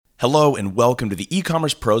Hello and welcome to the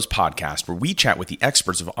E-commerce Pros podcast, where we chat with the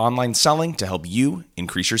experts of online selling to help you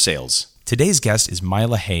increase your sales. Today's guest is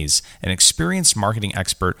Myla Hayes, an experienced marketing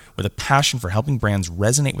expert with a passion for helping brands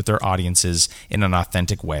resonate with their audiences in an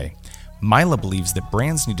authentic way. Myla believes that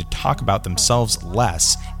brands need to talk about themselves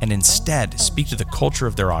less and instead speak to the culture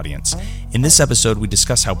of their audience. In this episode, we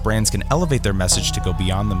discuss how brands can elevate their message to go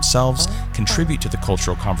beyond themselves, contribute to the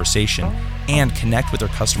cultural conversation, and connect with their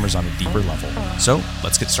customers on a deeper level. So,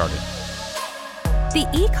 let's get started. The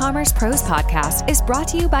E-commerce Pros podcast is brought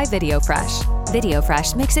to you by VideoFresh.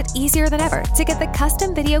 VideoFresh makes it easier than ever to get the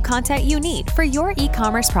custom video content you need for your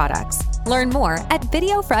e-commerce products. Learn more at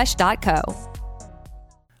videofresh.co.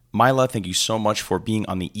 Myla, thank you so much for being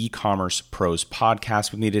on the E-commerce Pros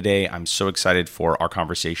podcast with me today. I'm so excited for our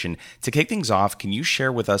conversation. To kick things off, can you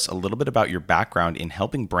share with us a little bit about your background in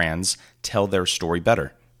helping brands tell their story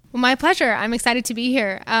better? Well, my pleasure. I'm excited to be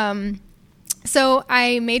here. So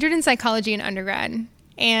I majored in psychology in undergrad,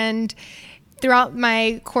 and throughout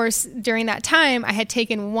my course during that time, I had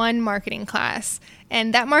taken one marketing class.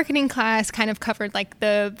 And that marketing class kind of covered like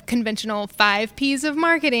the conventional 5 Ps of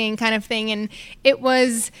marketing kind of thing. And it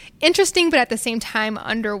was interesting, but at the same time,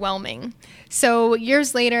 underwhelming. So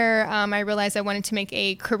years later, I realized I wanted to make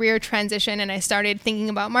a career transition, and I started thinking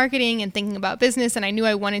about marketing and thinking about business. And I knew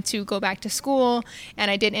I wanted to go back to school, and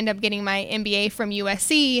I did end up getting my MBA from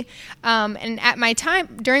USC.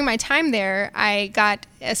 And during my time there, I got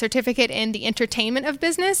a certificate in the entertainment of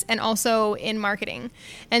business and also in marketing.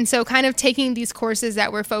 And so kind of taking these courses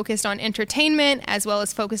that were focused on entertainment as well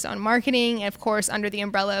as focused on marketing, and of course under the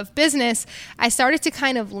umbrella of business, I started to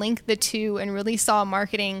kind of link the two and really saw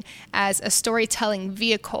marketing as a storytelling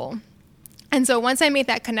vehicle. And so once I made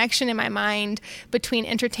that connection in my mind between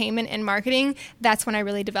entertainment and marketing, that's when I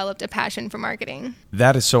really developed a passion for marketing.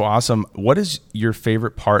 That is so awesome. What is your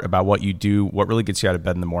favorite part about what you do? What really gets you out of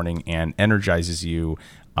bed in the morning and energizes you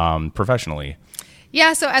professionally?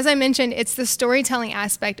 Yeah, so as I mentioned, it's the storytelling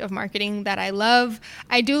aspect of marketing that I love.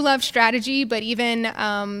 I do love strategy, but even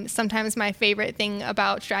sometimes my favorite thing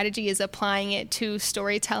about strategy is applying it to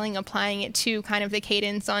storytelling, applying it to kind of the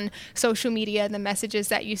cadence on social media, the messages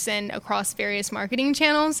that you send across various marketing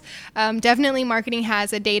channels. Definitely marketing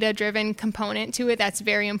has a data-driven component to it that's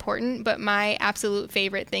very important, but my absolute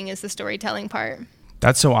favorite thing is the storytelling part.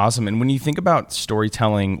 That's so awesome. And when you think about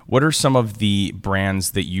storytelling, what are some of the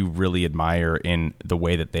brands that you really admire in the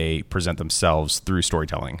way that they present themselves through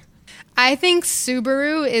storytelling? I think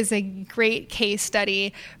Subaru is a great case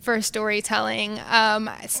study for storytelling.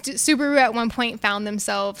 Subaru at one point found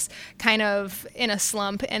themselves kind of in a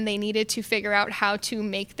slump, and they needed to figure out how to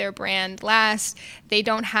make their brand last. They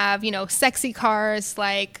don't have, sexy cars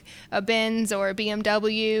like a Benz or a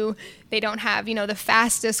BMW. They don't have, the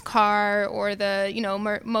fastest car or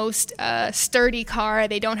the, most sturdy car.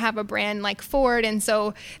 They don't have a brand like Ford. And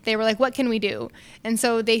so they were like, what can we do? And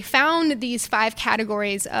so they found these 5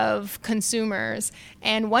 categories of consumers.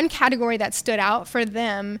 And one category that stood out for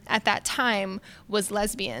them at that time was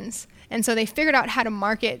lesbians. And so they figured out how to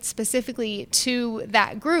market specifically to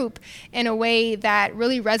that group in a way that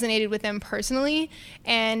really resonated with them personally.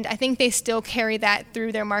 And I think they still carry that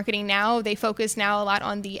through their marketing now. They focus now a lot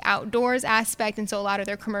on the outdoors aspect. And so a lot of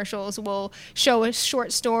their commercials will show a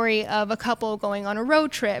short story of a couple going on a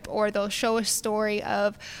road trip, or they'll show a story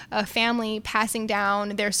of a family passing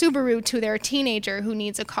down their Subaru to their teenager who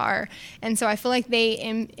needs a car. And so I feel like they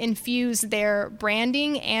infuse their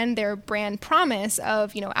branding and their brand promise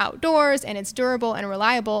of, outdoors, and it's durable and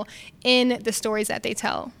reliable in the stories that they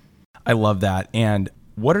tell. I love that. And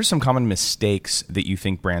what are some common mistakes that you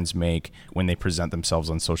think brands make when they present themselves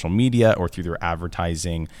on social media or through their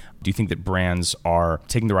advertising? Do you think that brands are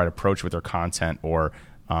taking the right approach with their content, or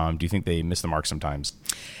do you think they miss the mark sometimes?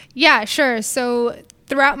 Yeah, sure. So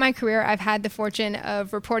throughout my career, I've had the fortune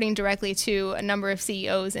of reporting directly to a number of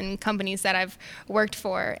CEOs and companies that I've worked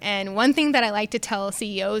for. And one thing that I like to tell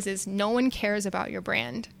CEOs is no one cares about your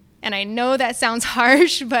brand. And I know that sounds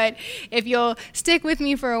harsh, but if you'll stick with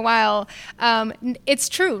me for a while, it's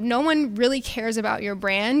true. No one really cares about your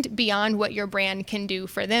brand beyond what your brand can do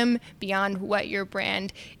for them, beyond what your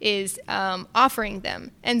brand is offering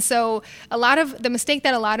them. And so the mistake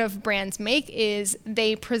that a lot of brands make is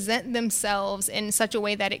they present themselves in such a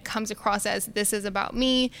way that it comes across as, this is about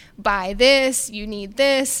me, buy this, you need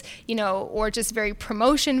this, or just very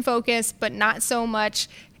promotion focused, but not so much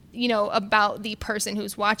about the person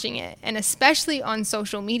who's watching it. And especially on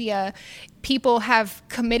social media, people have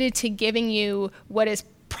committed to giving you what is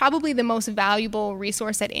probably the most valuable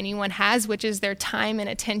resource that anyone has, which is their time and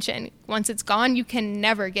attention. Once it's gone, you can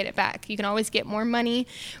never get it back. You can always get more money,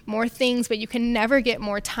 more things, but you can never get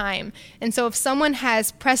more time. And so if someone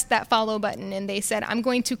has pressed that follow button and they said, I'm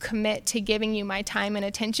going to commit to giving you my time and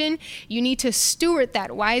attention, you need to steward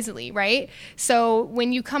that wisely, right? So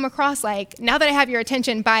when you come across like, now that I have your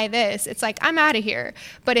attention, buy this, it's like, I'm out of here.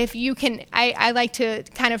 But if you can, I like to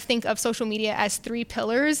kind of think of social media as 3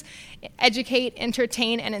 pillars: educate,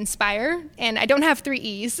 entertain, and inspire. And I don't have 3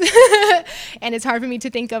 E's. And it's hard for me to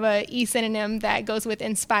think of a E synonym that goes with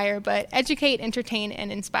inspire, but educate, entertain,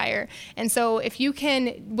 and inspire. And so if you can,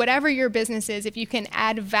 whatever your business is, if you can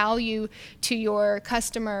add value to your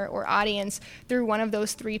customer or audience through one of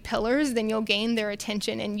those 3 pillars, then you'll gain their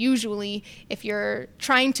attention. And usually, if you're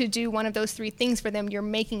trying to do one of those 3 things for them, you're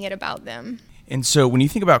making it about them. And so when you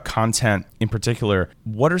think about content in particular,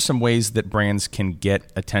 what are some ways that brands can get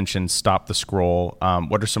attention, stop the scroll?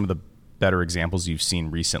 What are some of the better examples you've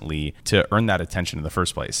seen recently to earn that attention in the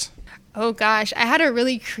first place? Oh gosh, I had a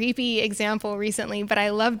really creepy example recently, but I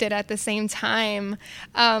loved it at the same time.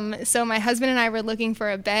 So my husband and I were looking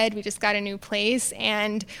for a bed. We just got a new place,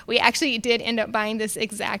 and we actually did end up buying this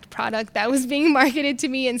exact product that was being marketed to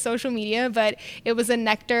me in social media, but it was a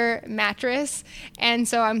Nectar mattress. And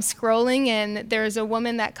so I'm scrolling, and there's a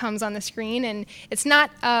woman that comes on the screen, and it's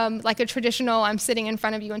not like a traditional, I'm sitting in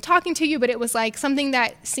front of you and talking to you, but it was like something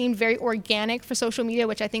that seemed very organic for social media,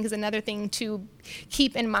 which I think is another thing to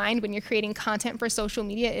keep in mind when you're creating content for social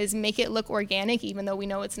media, is make it look organic, even though we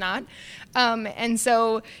know it's not. And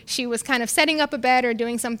so she was kind of setting up a bed or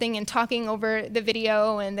doing something and talking over the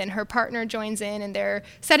video, and then her partner joins in and they're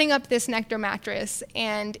setting up this Nectar mattress.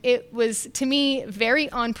 And it was, to me, very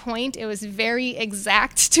on point. It was very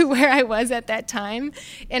exact to where I was at that time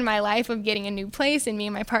in my life of getting a new place and me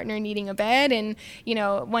and my partner needing a bed and, you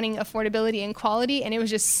know, wanting affordability and quality. And it was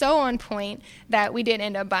just so on point that we did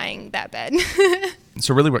end up buying that bed.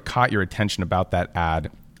 So really what caught your attention about that ad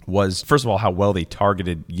was, first of all, how well they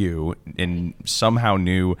targeted you and somehow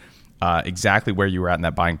knew exactly where you were at in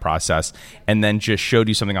that buying process, and then just showed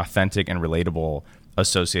you something authentic and relatable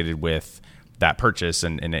associated with that purchase,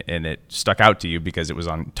 and it stuck out to you because it was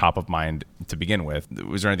on top of mind to begin with.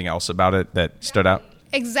 Was there anything else about it that stood out?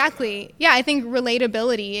 Exactly. Yeah, I think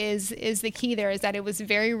relatability is the key there, is that it was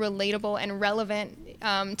very relatable and relevant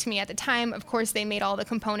to me at the time. Of course, they made all the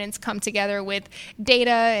components come together with data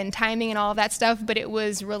and timing and all of that stuff, but it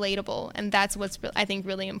was relatable, and that's what's, I think,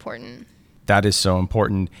 really important. That is so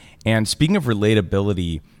important. And speaking of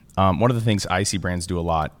relatability, one of the things I see brands do a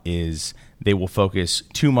lot is they will focus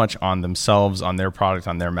too much on themselves, on their product,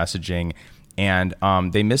 on their messaging, and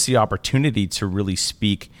they miss the opportunity to really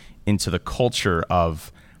speak into the culture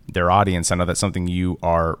of their audience. I know that's something you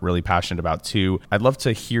are really passionate about too. I'd love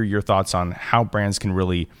to hear your thoughts on how brands can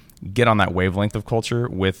really get on that wavelength of culture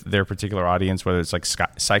with their particular audience, whether it's like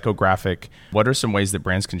psychographic. What are some ways that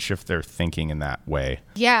brands can shift their thinking in that way?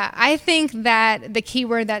 Yeah, I think that the key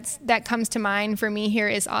word that comes to mind for me here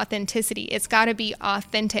is authenticity. It's got to be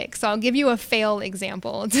authentic. So I'll give you a fail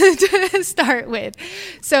example to start with.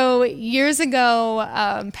 So years ago,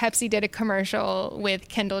 Pepsi did a commercial with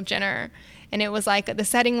Kendall Jenner. And it was like, the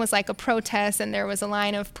setting was like a protest, and there was a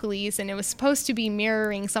line of police, and it was supposed to be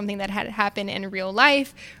mirroring something that had happened in real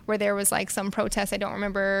life, where there was like some protest. I don't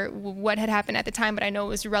remember what had happened at the time, but I know it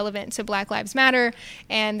was relevant to Black Lives Matter.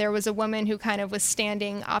 And there was a woman who kind of was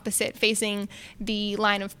standing opposite, facing the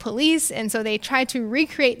line of police. And so they tried to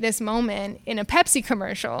recreate this moment in a Pepsi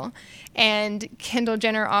commercial. And Kendall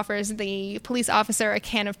Jenner offers the police officer a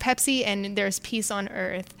can of Pepsi, and there's peace on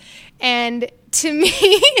earth. And to me,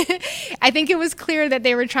 I think it was clear that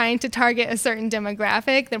they were trying to target a certain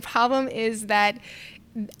demographic. The problem is that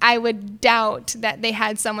I would doubt that they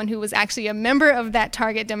had someone who was actually a member of that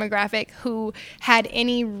target demographic who had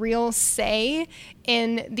any real say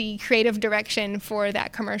in the creative direction for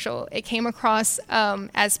that commercial. It came across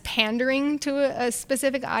as pandering to a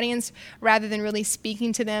specific audience rather than really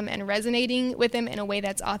speaking to them and resonating with them in a way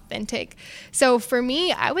that's authentic. So for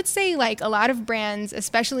me, I would say like a lot of brands,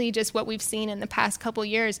 especially just what we've seen in the past couple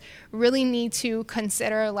years, really need to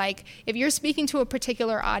consider like if you're speaking to a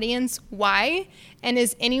particular audience, why? And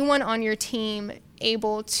is anyone on your team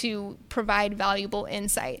able to provide valuable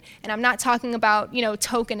insight? And I'm not talking about,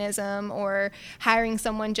 tokenism or hiring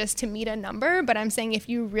someone just to meet a number, but I'm saying if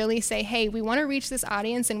you really say, hey, we want to reach this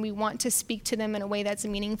audience and we want to speak to them in a way that's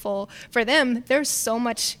meaningful for them, there's so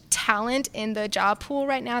much talent in the job pool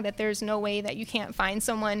right now that there's no way that you can't find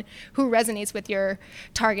someone who resonates with your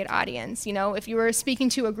target audience. You know, if you were speaking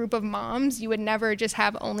to a group of moms, you would never just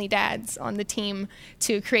have only dads on the team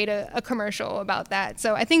to create a commercial about that.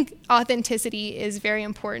 So I think authenticity is very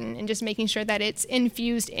important, and just making sure that it's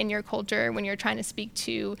infused in your culture when you're trying to speak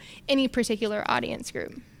to any particular audience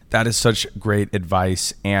group. That is such great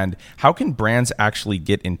advice. And how can brands actually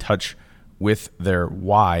get in touch with their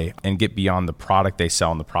why and get beyond the product they sell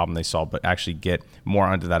and the problem they solve, but actually get more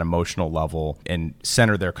onto that emotional level and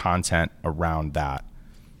center their content around that?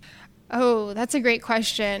 Oh, that's a great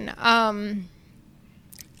question.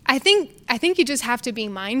 I think you just have to be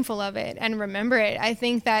mindful of it and remember it. I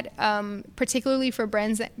think that particularly for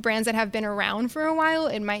brands that have been around for a while,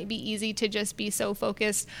 it might be easy to just be so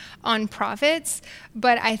focused on profits.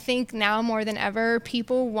 But I think now more than ever,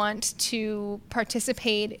 people want to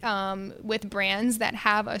participate with brands that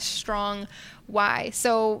have a strong why.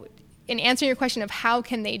 So in answering your question of how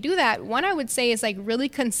can they do that, one I would say is like really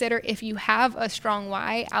consider if you have a strong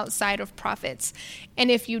why outside of profits.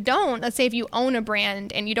 And if you don't, let's say if you own a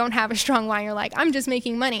brand and you don't have a strong why, you're like, I'm just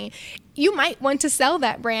making money, you might want to sell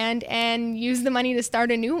that brand and use the money to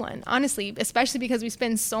start a new one, honestly, especially because we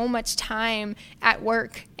spend so much time at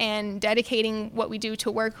work and dedicating what we do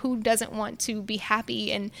to work. Who doesn't want to be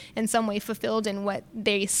happy and in some way fulfilled in what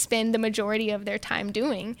they spend the majority of their time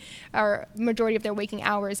doing, or majority of their waking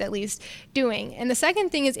hours at least doing? And the second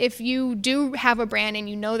thing is, if you do have a brand and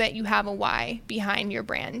you know that you have a why behind your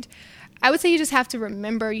brand, I would say you just have to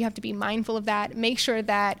remember, you have to be mindful of that. Make sure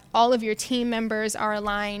that all of your team members are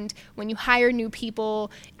aligned. When you hire new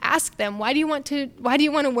people, ask them, why do you want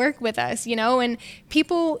to work with us? You know, and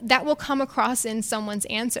people, that will come across in someone's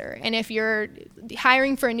answer. And if you're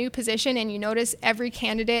hiring for a new position and you notice every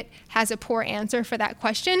candidate has a poor answer for that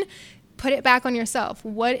question, put it back on yourself.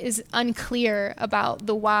 What is unclear about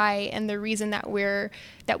the why and the reason that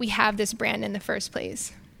we have this brand in the first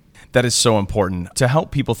place? That is so important. To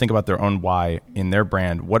help people think about their own why in their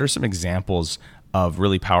brand, what are some examples of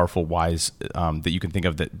really powerful whys that you can think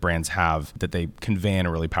of that brands have that they convey in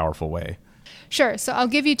a really powerful way? Sure. So I'll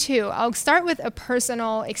give you two. I'll start with a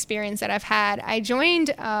personal experience that I've had. I joined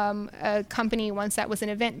a company once that was an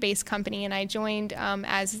event-based company, and I joined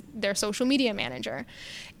as their social media manager.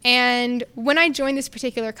 And when I joined this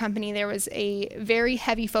particular company, there was a very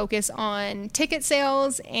heavy focus on ticket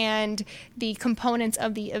sales and the components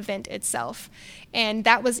of the event itself. And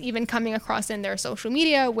that was even coming across in their social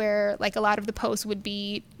media, where like a lot of the posts would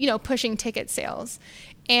be, pushing ticket sales.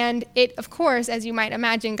 And it, of course, as you might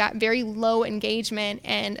imagine, got very low engagement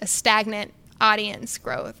and a stagnant audience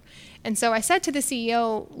growth. And so I said to the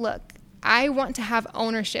CEO, look, I want to have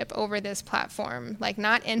ownership over this platform, like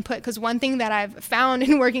not input. Because one thing that I've found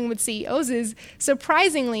in working with CEOs is,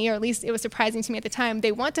 surprisingly, or at least it was surprising to me at the time,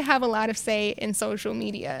 they want to have a lot of say in social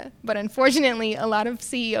media. But unfortunately, a lot of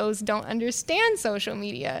CEOs don't understand social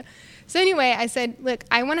media. So anyway, I said, look,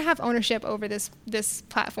 I want to have ownership over this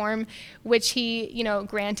platform, which he,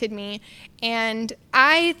 granted me. And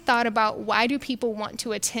I thought about, why do people want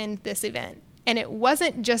to attend this event? And it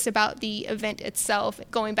wasn't just about the event itself,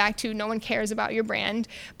 going back to no one cares about your brand,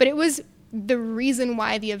 but it was the reason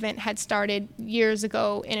why the event had started years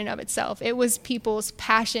ago in and of itself. It was people's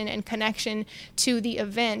passion and connection to the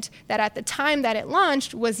event that at the time that it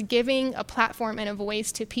launched was giving a platform and a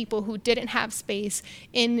voice to people who didn't have space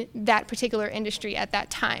in that particular industry at that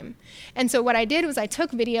time. And so what I did was I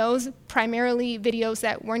took videos, primarily videos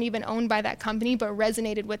that weren't even owned by that company but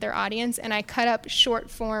resonated with their audience, and I cut up short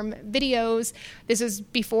form videos. This was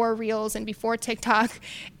before Reels and before TikTok,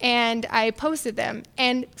 and I posted them.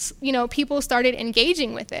 And people started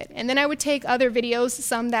engaging with it. And then I would take other videos,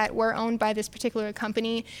 some that were owned by this particular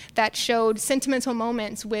company, that showed sentimental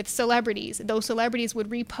moments with celebrities. Those celebrities would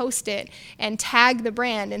repost it and tag the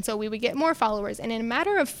brand. And so we would get more followers. And in a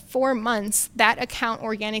matter of 4 months, that account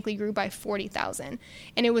organically grew by 40,000.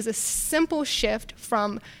 And it was a simple shift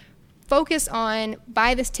from focus on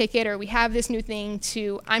buy this ticket or we have this new thing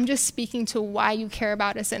to I'm just speaking to why you care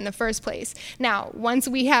about us in the first place. Now, once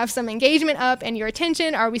we have some engagement up and your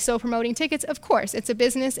attention, are we still promoting tickets? Of course, it's a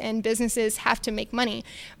business and businesses have to make money,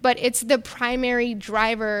 but it's the primary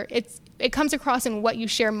driver. It comes across in what you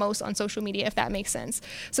share most on social media, if that makes sense.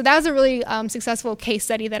 So that was a really successful case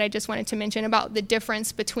study that I just wanted to mention about the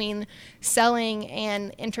difference between selling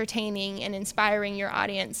and entertaining and inspiring your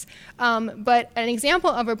audience. But an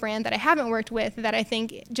example of a brand that I haven't worked with that I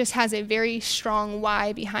think just has a very strong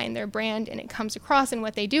why behind their brand and it comes across in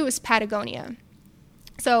what they do is Patagonia.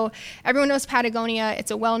 So everyone knows Patagonia.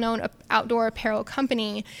 It's a well-known outdoor apparel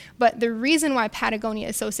company. But the reason why Patagonia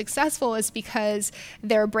is so successful is because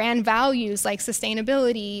their brand values like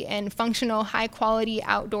sustainability and functional, high-quality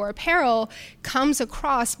outdoor apparel comes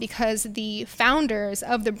across because the founders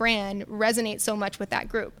of the brand resonate so much with that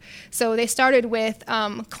group. So they started with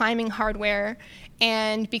climbing hardware.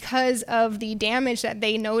 And because of the damage that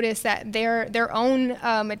they noticed that their own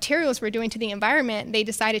materials were doing to the environment, they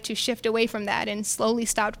decided to shift away from that and slowly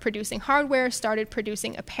stopped producing hardware, started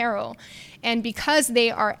producing apparel. And because they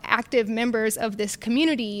are active members of this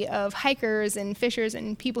community of hikers and fishers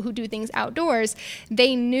and people who do things outdoors,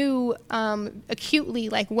 they knew acutely,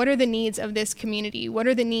 like, what are the needs of this community? What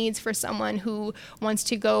are the needs for someone who wants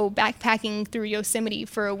to go backpacking through Yosemite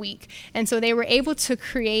for a week? And so they were able to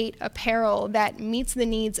create apparel that meets the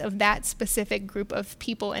needs of that specific group of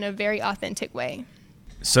people in a very authentic way.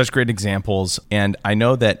 Such great examples. And I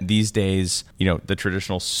know that these days, the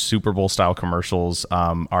traditional Super Bowl style commercials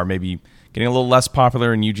are maybe getting a little less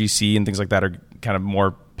popular, and UGC and things like that are kind of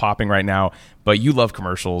more popping right now. But you love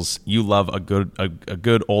commercials. You love a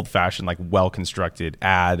good old-fashioned, like, well-constructed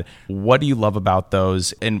ad. What do you love about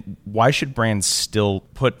those? And why should brands still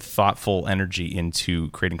put thoughtful energy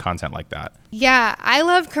into creating content like that? Yeah, I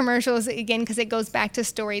love commercials, again, because it goes back to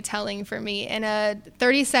storytelling for me. And a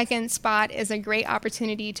 30-second spot is a great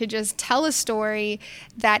opportunity to just tell a story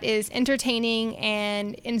that is entertaining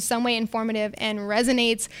and in some way informative and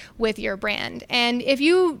resonates with your brand. And if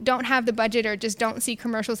you don't have the budget or just don't see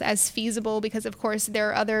commercials as feasible, because of course there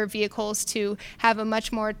are other vehicles to have a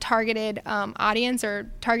much more targeted audience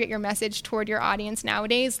or target your message toward your audience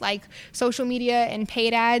nowadays, like social media and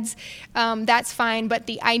paid ads, that's fine. But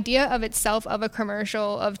the idea of itself of a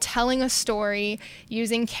commercial, of telling a story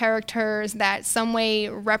using characters that some way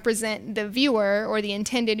represent the viewer or the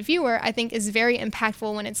intended viewer, I think is very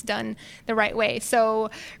impactful when it's done the right way. So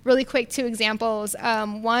really quick, 2 examples.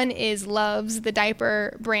 One is Love's, the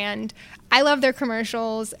diaper brand. I love their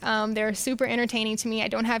commercials. They're super entertaining to me. I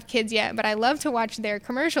don't have kids yet, but I love to watch their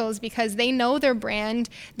commercials because they know their brand.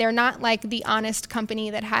 They're not like the Honest company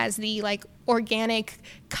that has the like organic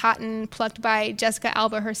cotton plucked by Jessica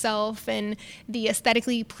Alba herself and the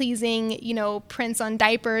aesthetically pleasing, prints on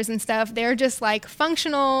diapers and stuff. They're just like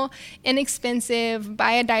functional, inexpensive,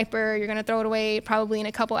 buy a diaper, you're going to throw it away probably in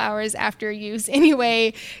a couple hours after use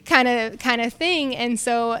anyway, kind of thing. And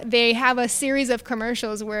so they have a series of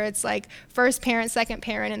commercials where it's like first parent, second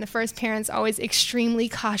parent, and the first parent's always extremely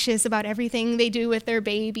cautious about everything they do with their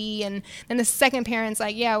baby. And then the second parent's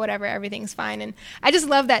like, yeah, whatever, everything's fine. And I just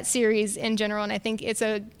love that series in general. And I think it's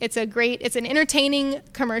an entertaining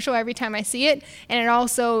commercial every time I see it. And it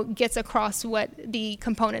also gets across what the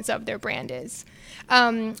components of their brand is.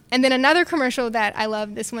 And then another commercial that I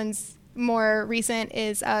love, this one's more recent,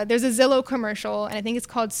 is there's a Zillow commercial, and I think it's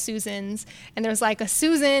called Susan's. And there's like a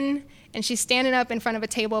Susan, and she's standing up in front of a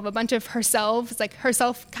table of a bunch of herself. It's like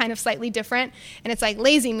herself kind of slightly different. And it's like,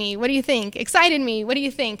 lazy me, what do you think? Excited me, what do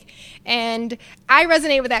you think? And I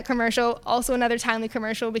resonate with that commercial. Also another timely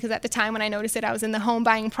commercial because at the time when I noticed it, I was in the home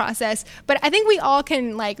buying process. But I think we all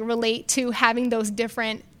can like relate to having those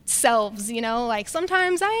different selves, like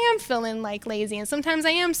sometimes I am feeling like lazy and sometimes I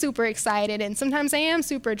am super excited and sometimes I am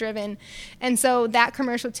super driven. And so that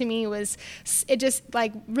commercial to me it just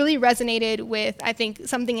like really resonated with, I think,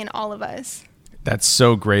 something in all of us. That's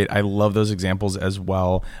so great. I love those examples as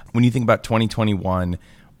well. When you think about 2021,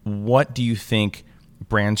 what do you think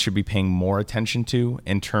brands should be paying more attention to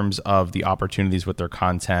in terms of the opportunities with their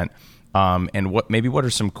content? And what are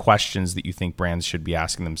some questions that you think brands should be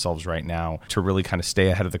asking themselves right now to really kind of stay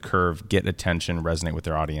ahead of the curve, get attention, resonate with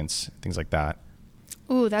their audience, things like that?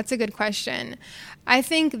 Ooh, that's a good question. I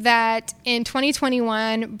think that in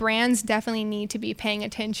 2021, brands definitely need to be paying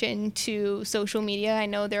attention to social media. I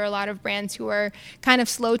know there are a lot of brands who are kind of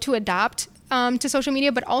slow to adopt to social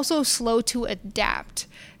media, but also slow to adapt.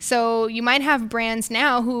 So you might have brands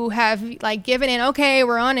now who have like given in, okay,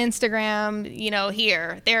 we're on Instagram,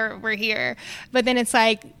 we're here. But then it's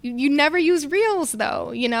like, you never use Reels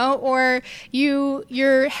though, or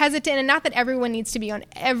you're hesitant, and not that everyone needs to be on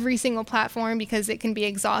every single platform because it can be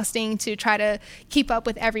exhausting to try to keep up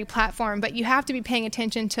with every platform, but you have to be paying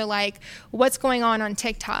attention to like what's going on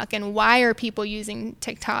TikTok and why are people using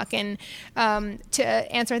TikTok. And to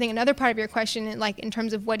answer, I think, another part of your question, like in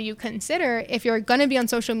terms of what do you consider, if you're going to be on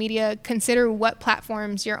social media, consider what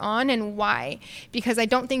platforms you're on and why, because I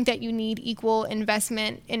don't think that you need equal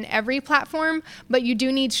investment in every platform, but you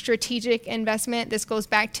do need strategic investment. This goes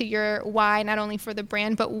back to your why, not only for the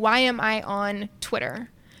brand, but why am I on Twitter?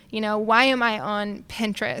 Why am I on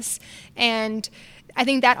Pinterest? And I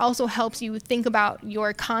think that also helps you think about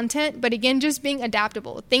your content. But again, just being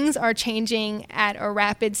adaptable. Things are changing at a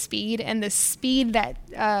rapid speed, and the speed that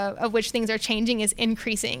of which things are changing is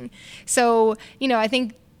increasing. So, I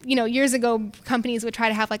think, years ago, companies would try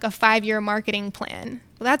to have like a 5-year marketing plan.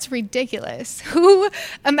 Well, that's ridiculous.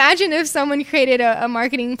 Imagine if someone created a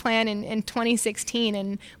marketing plan in 2016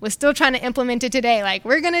 and was still trying to implement it today. Like,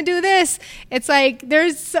 we're going to do this. It's like,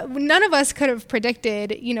 none of us could have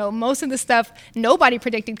predicted, most of the stuff. Nobody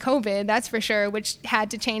predicted COVID, that's for sure, which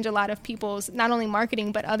had to change a lot of people's, not only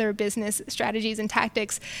marketing, but other business strategies and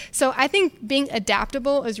tactics. So I think being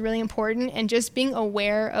adaptable is really important, and just being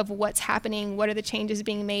aware of what's happening, what are the changes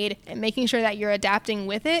being made, and making sure that you're adapting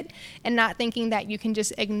with it and not thinking that you can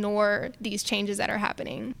just ignore these changes that are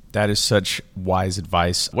happening. That is such wise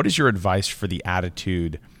advice. What is your advice for the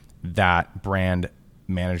attitude that brand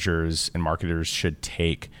managers and marketers should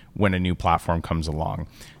take when a new platform comes along?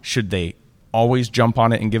 Should they always jump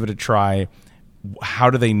on it and give it a try? How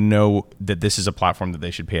do they know that this is a platform that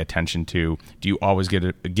they should pay attention to? Do you always give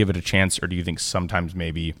it a chance, or do you think sometimes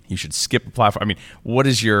maybe you should skip a platform? I mean, what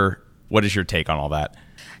is your take on all that?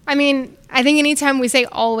 I mean, I think anytime we say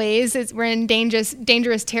always, we're in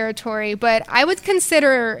dangerous territory, but I would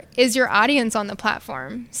consider, is your audience on the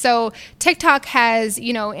platform? So TikTok has,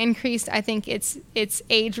 increased, I think, its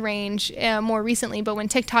age range more recently, but when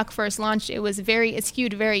TikTok first launched, it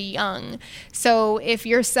skewed very young. So if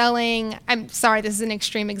you're selling, I'm sorry, this is an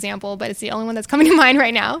extreme example, but it's the only one that's coming to mind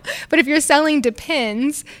right now. But if you're selling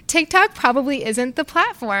Depends, TikTok probably isn't the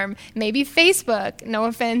platform. Maybe Facebook, no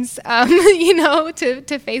offense,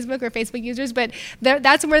 to Facebook or Facebook users, but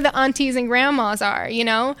that's where the aunties and grandmas are,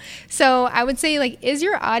 So I would say, like, is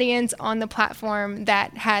your audience on the platform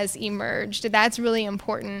that has emerged? That's really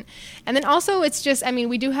important. And then also, it's just,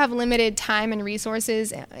 we do have limited time and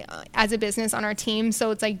resources as a business on our team.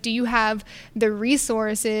 So it's like, do you have the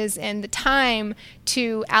resources and the time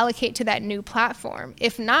to allocate to that new platform?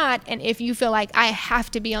 If not, and if you feel like I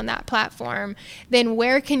have to be on that platform, then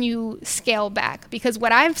where can you scale back? Because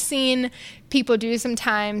what I've seen people do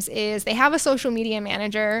sometimes is they have a social media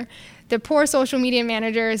manager. The poor social media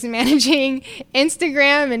manager is managing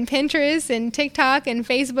Instagram and Pinterest and TikTok and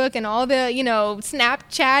Facebook and all the,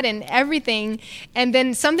 Snapchat and everything. And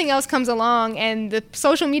then something else comes along and the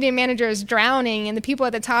social media manager is drowning, and the people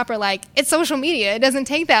at the top are like, it's social media. It doesn't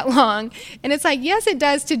take that long. And it's like, yes, it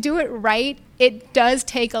does. To do it right, it does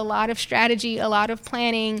take a lot of strategy, a lot of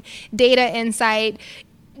planning, data insight,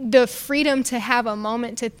 the freedom to have a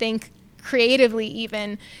moment to think creatively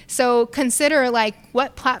even. So consider, like,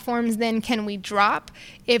 what platforms then can we drop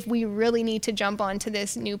if we really need to jump onto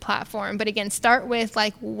this new platform? But again, start with,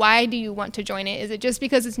 like, why do you want to join it? Is it just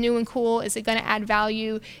because it's new and cool? Is it going to add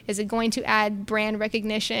value? Is it going to add brand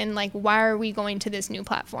recognition? Like, why are we going to this new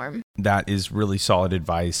platform? That is really solid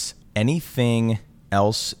advice. Anything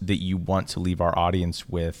else that you want to leave our audience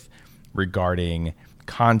with regarding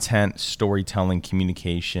content, storytelling,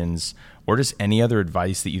 communications, or just any other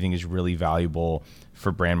advice that you think is really valuable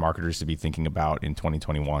for brand marketers to be thinking about in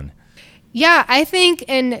 2021? Yeah, I think,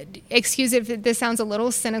 and excuse if this sounds a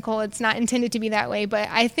little cynical, it's not intended to be that way, but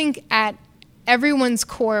I think at everyone's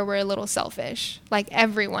core, we're a little selfish. Like,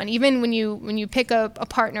 everyone, even when you pick up a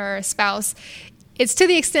partner or a spouse, it's to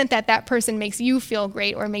the extent that that person makes you feel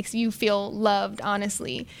great or makes you feel loved,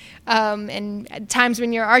 honestly. And at times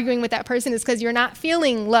when you're arguing with that person, it's because you're not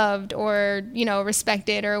feeling loved or,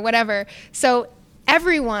 respected or whatever. So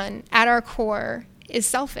everyone at our core is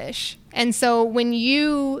selfish. And so when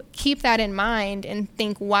you keep that in mind and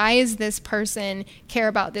think, why is this person care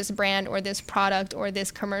about this brand or this product or this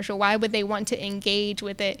commercial? Why would they want to engage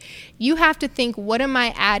with it? You have to think, what am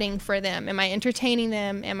I adding for them? Am I entertaining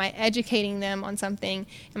them? Am I educating them on something?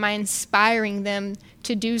 Am I inspiring them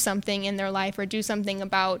to do something in their life or do something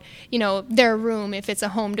about, their room if it's a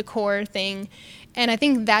home decor thing? And I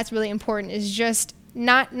think that's really important, is just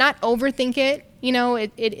not overthink it.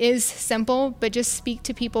 It is simple, but just speak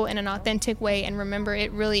to people in an authentic way, and remember,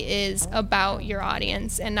 it really is about your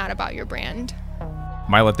audience and not about your brand.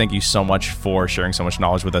 Myla, thank you so much for sharing so much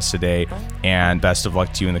knowledge with us today, and best of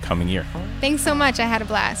luck to you in the coming year. Thanks so much. I had a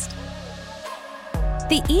blast.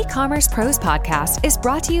 The E-Commerce Pros podcast is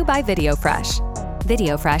brought to you by VideoFresh.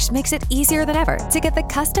 VideoFresh makes it easier than ever to get the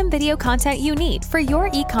custom video content you need for your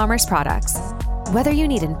e-commerce products. Whether you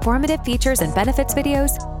need informative features and benefits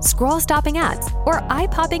videos, scroll-stopping ads, or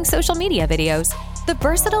eye-popping social media videos, the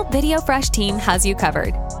versatile VideoFresh team has you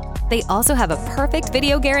covered. They also have a perfect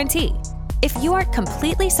video guarantee. If you aren't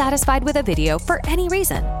completely satisfied with a video for any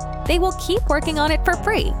reason, they will keep working on it for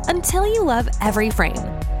free until you love every frame.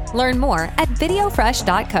 Learn more at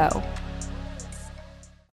videofresh.co.